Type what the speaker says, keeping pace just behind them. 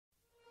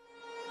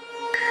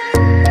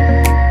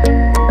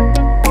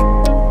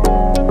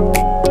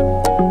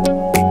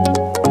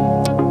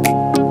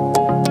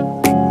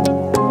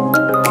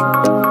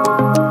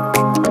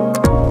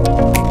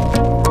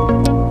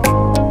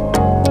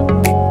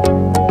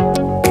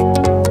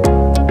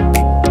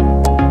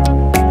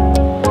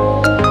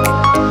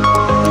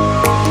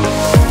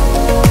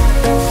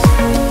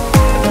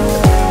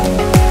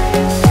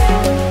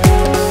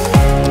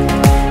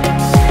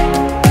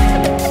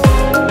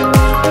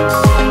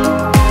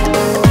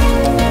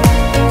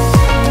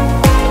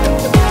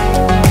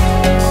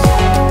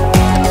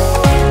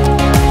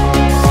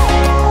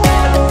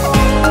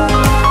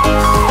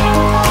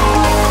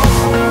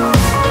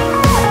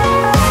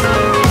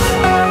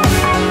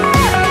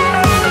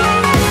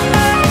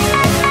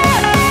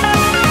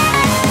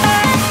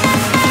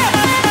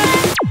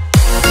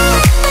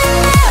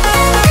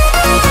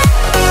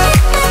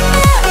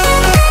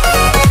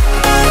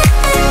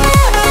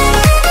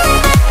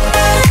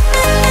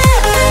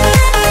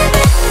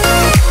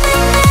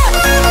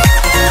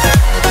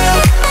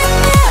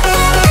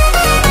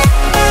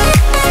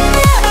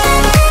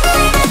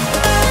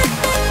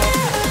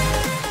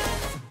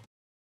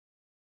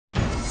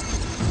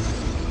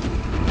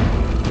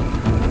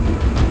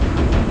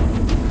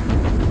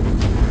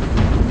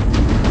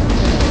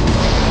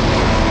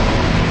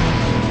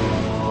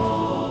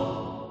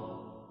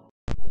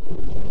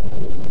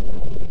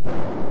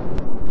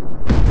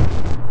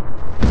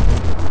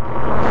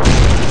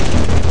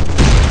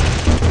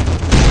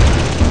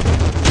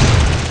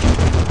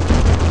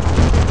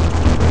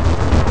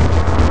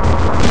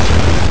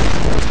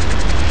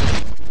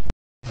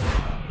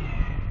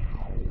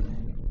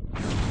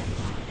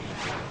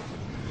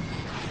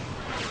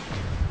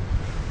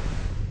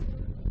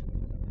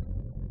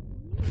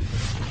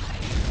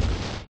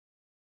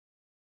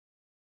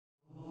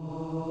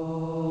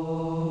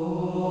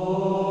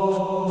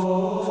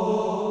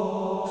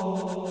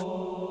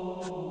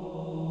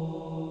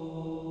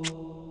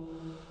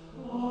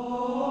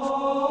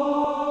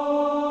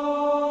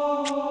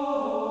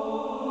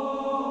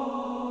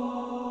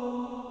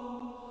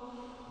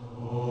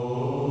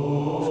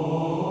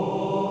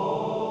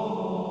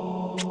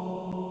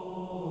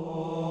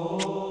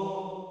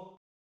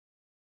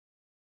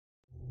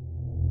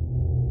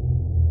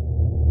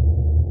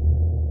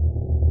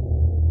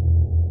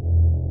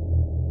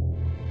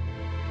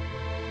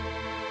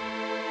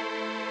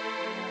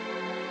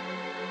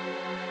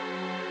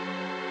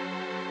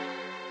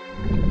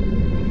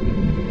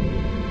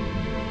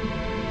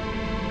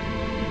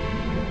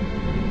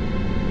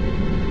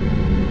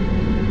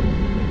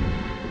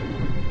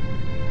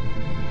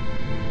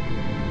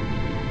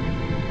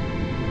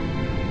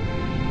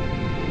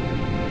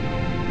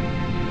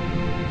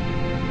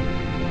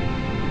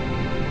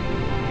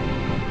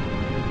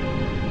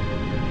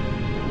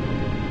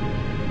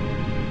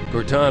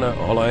Cortana,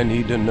 all I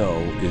need to know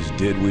is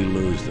did we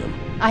lose them?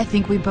 I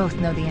think we both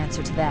know the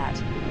answer to that.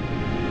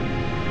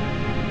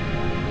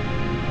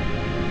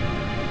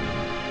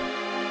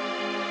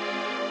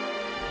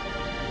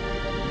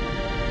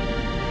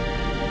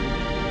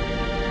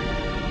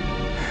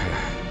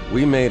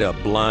 We made a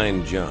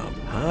blind jump.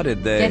 How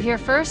did they... Get here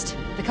first?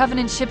 The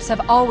Covenant ships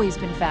have always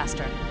been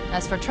faster.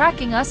 As for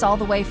tracking us all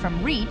the way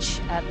from Reach,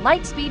 at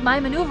light speed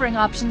my maneuvering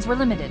options were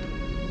limited.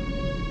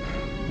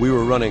 We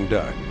were running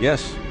dark,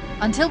 yes?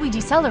 Until we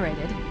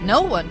decelerated,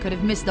 no one could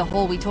have missed the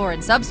hole we tore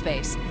in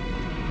subspace.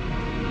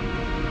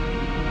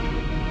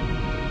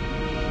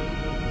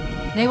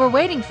 They were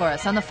waiting for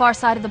us on the far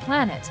side of the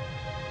planet.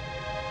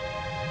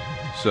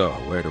 So,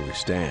 where do we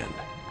stand?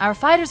 Our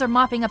fighters are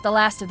mopping up the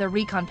last of their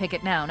recon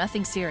picket now,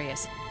 nothing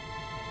serious.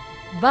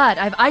 But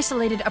I've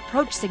isolated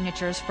approach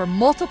signatures for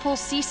multiple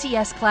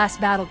CCS-class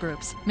battle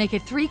groups. Make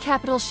it 3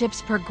 capital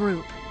ships per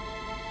group.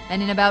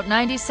 And in about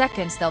 90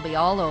 seconds, they'll be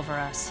all over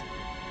us.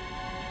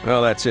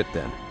 Well, that's it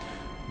then.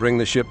 Bring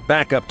the ship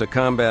back up to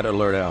Combat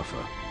Alert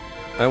Alpha.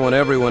 I want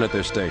everyone at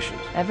their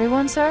stations.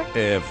 Everyone, sir?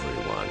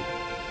 Everyone.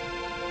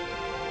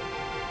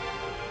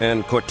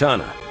 And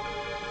Cortana.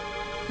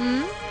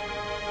 Hmm?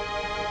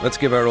 Let's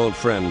give our old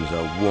friends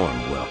a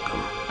warm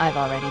welcome. I've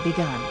already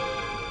begun.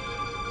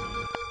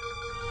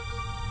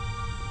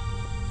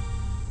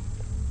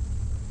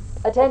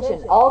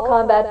 Attention, all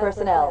combat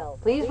personnel.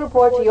 Please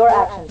report to your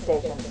action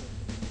stations.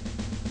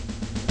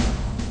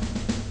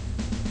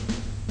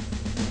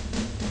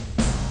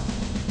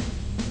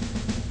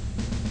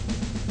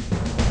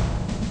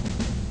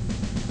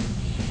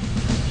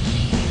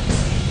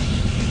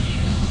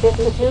 Fifth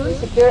platoon,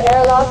 secure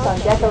airlocks on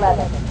deck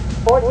 11.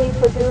 14th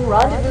platoon,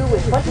 rendezvous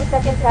with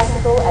 22nd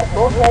Tactical at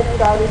Bulkhead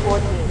Charlie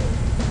 14.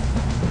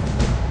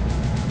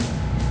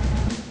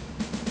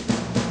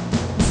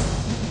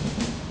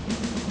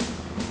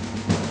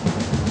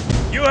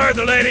 You heard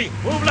the lady.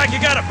 Move like you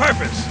got a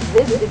purpose.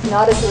 This is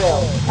not a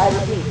drill. I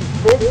repeat,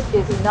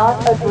 this is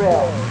not a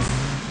drill.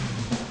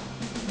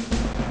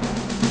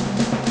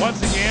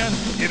 Once again,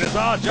 it is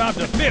our job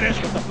to finish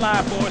what the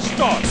fly boys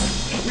started.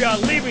 We are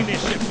leaving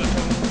this ship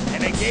platoon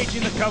and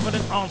engaging the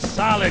Covenant on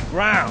solid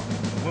ground.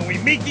 When we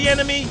meet the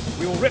enemy,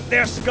 we will rip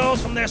their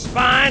skulls from their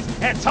spines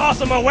and toss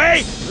them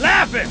away,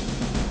 laughing.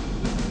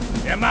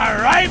 Am I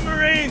right,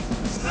 Marines?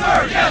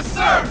 Sir, yes,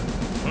 sir!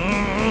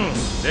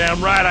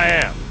 Damn right I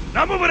am.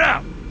 Now move it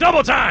out!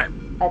 Double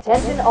time!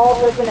 Attention all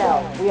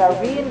personnel. We are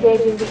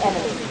re-engaging the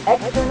enemy.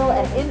 External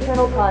and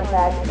internal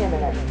contact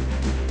imminent.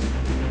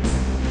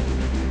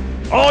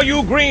 All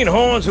you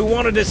greenhorns who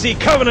wanted to see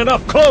Covenant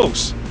up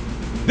close,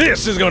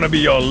 this is gonna be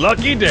your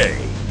lucky day.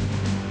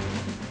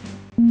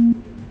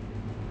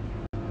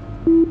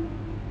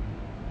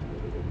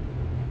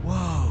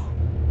 Whoa.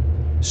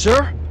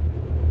 Sir?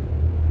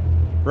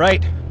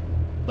 Right.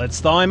 Let's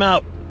thaw him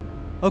out.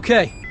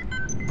 Okay.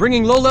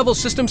 Bringing low-level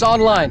systems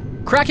online.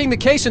 Cracking the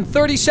case in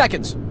 30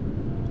 seconds.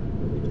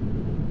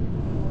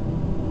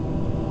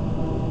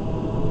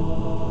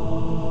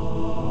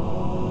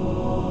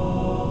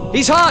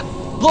 He's hot!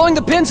 Blowing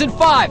the pins in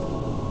 5!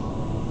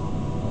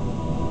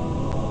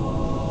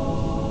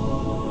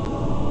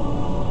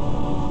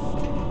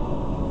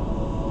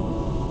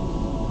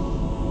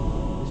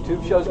 This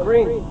tube shows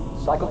green.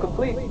 Cycle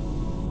complete.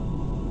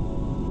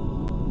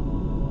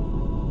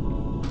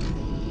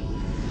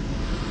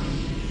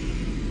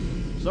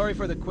 Sorry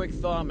for the quick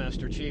thaw,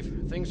 Master Chief.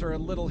 Things are a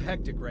little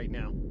hectic right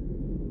now.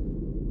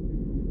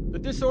 The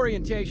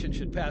disorientation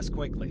should pass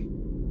quickly.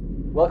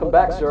 Welcome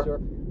back, sir.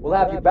 We'll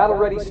have you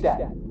battle-ready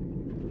stat.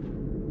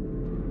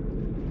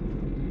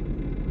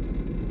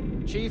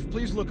 Chief,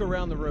 please look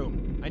around the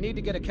room. I need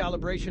to get a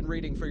calibration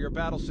reading for your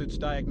battlesuit's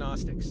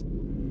diagnostics.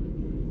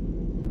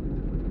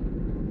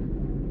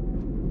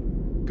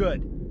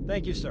 Good.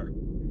 Thank you, sir.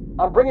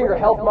 I'm bringing your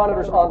health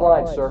monitors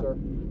online, sir.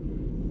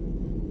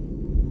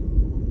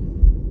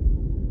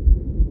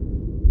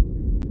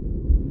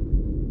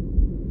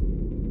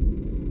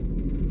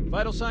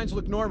 Vital signs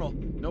look normal.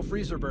 No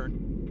freezer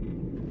burn.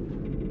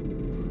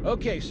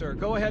 Okay, sir.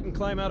 Go ahead and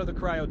climb out of the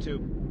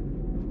cryotube.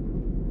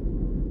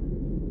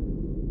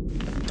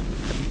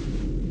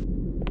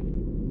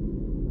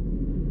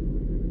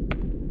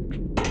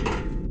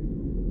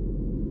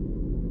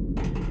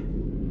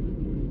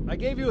 I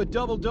gave you a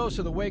double dose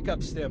of the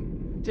wake-up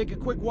stim. Take a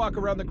quick walk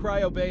around the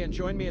cryo bay and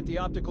join me at the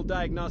optical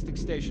diagnostic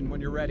station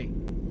when you're ready.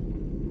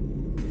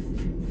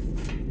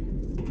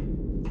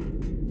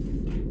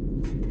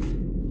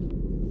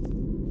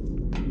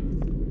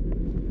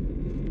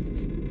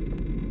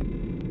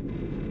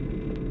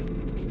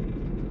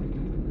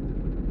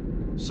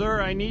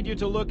 Sir, I need you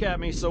to look at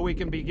me so we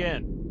can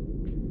begin.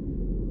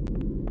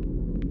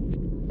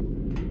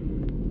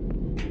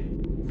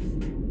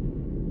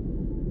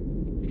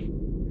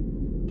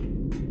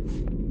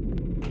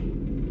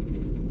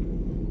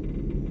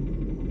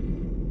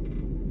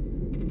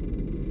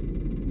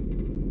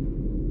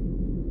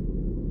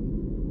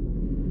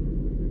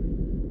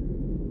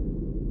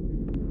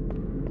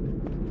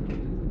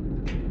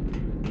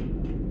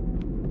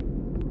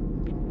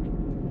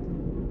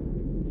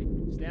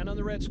 Stand on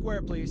the red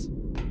square, please.